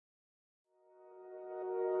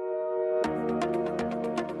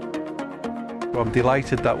I'm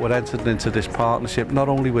delighted that we're entered into this partnership not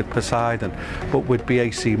only with Poseidon but with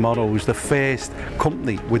BAC Mono, who's the first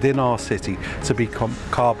company within our city to become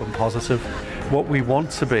carbon positive. What we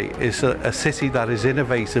want to be is a city that is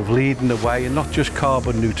innovative, leading the way, and not just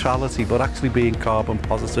carbon neutrality, but actually being carbon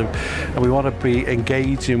positive. And we want to be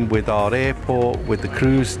engaging with our airport, with the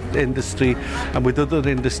cruise industry, and with other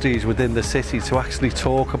industries within the city to actually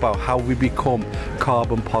talk about how we become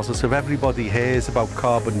carbon positive. Everybody hears about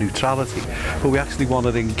carbon neutrality, but we actually want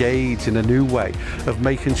to engage in a new way of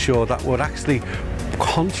making sure that we're actually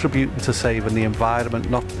contributing to saving the environment,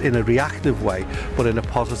 not in a reactive way, but in a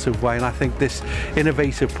positive way. And I think this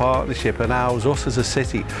innovative partnership allows us as a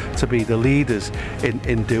city to be the leaders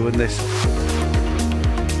in doing this.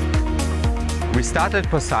 We started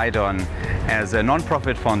Poseidon as a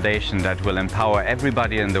non-profit foundation that will empower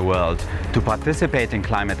everybody in the world to participate in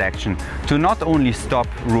climate action, to not only stop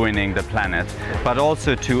ruining the planet, but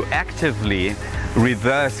also to actively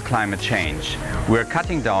reverse climate change. We're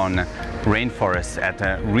cutting down rainforests at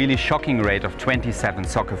a really shocking rate of 27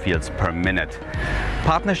 soccer fields per minute.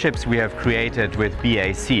 Partnerships we have created with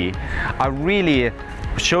BAC are really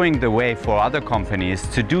showing the way for other companies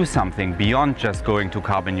to do something beyond just going to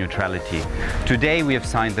carbon neutrality. Today we have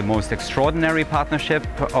signed the most extraordinary partnership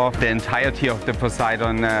of the entirety of the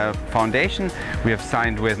Poseidon Foundation. We have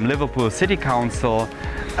signed with Liverpool City Council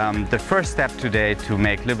the first step today to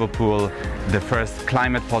make Liverpool the first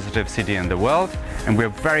climate positive city in the world. And we're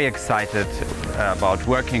very excited about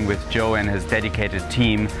working with Joe and his dedicated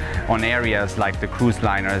team on areas like the cruise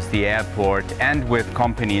liners, the airport, and with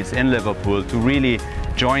companies in Liverpool to really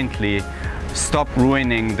jointly stop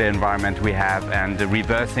ruining the environment we have and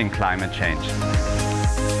reversing climate change.